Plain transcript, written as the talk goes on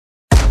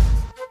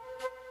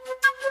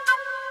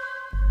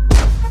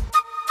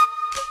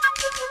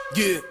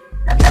Yeah.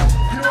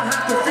 You don't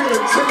have to feel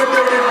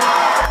intimidated.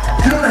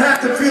 You don't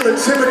have to feel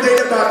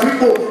intimidated by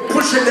people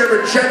pushing their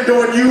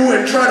agenda on you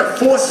and trying to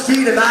force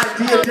feed an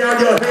idea down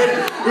your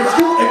head. If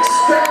you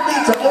expect me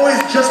to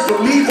always just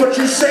believe what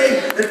you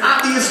say, then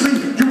obviously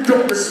you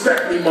don't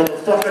respect me,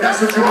 motherfucker. That's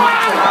what you want.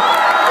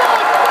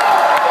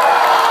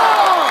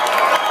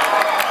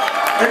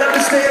 And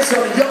understand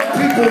something, young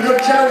people, your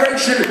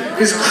generation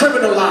is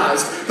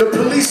criminalized. The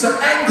police are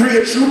angry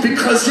at you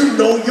because you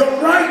know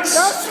your rights.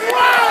 That's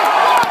right!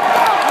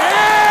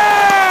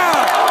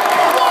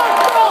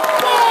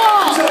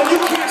 So you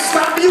can't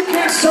stop me, you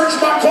can't search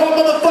my car,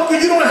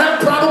 motherfucker. You don't have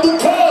probable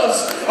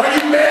cause. Are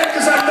you mad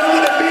because I know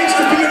what it means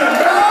to be an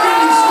American,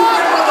 you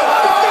stupid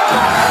motherfucker?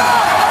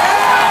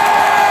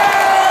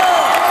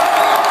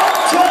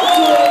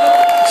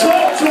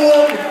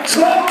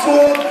 Talk to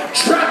him,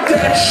 drop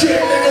that shit,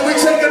 nigga. We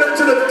taking them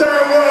to the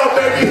third world,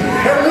 baby.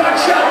 And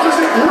watch out, cause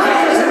it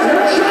rains in the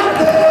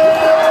jungle.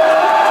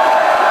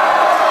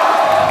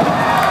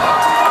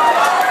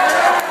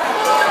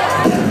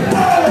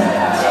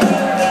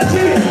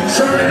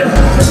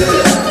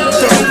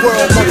 Third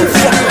world,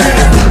 motherfucker.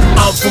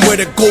 I'm from where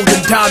the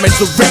golden diamonds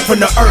are ripped from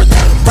the earth,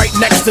 right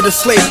next to the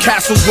slave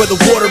castles where the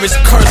water is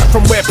cursed.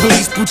 From where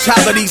police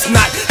brutality's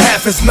not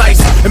half as nice.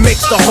 It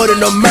makes the hood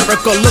in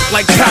America look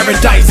like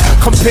paradise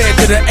compared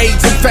to the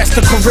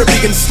AIDS-infested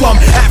Caribbean slum.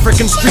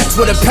 African streets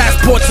with a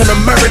passport's an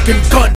American gun.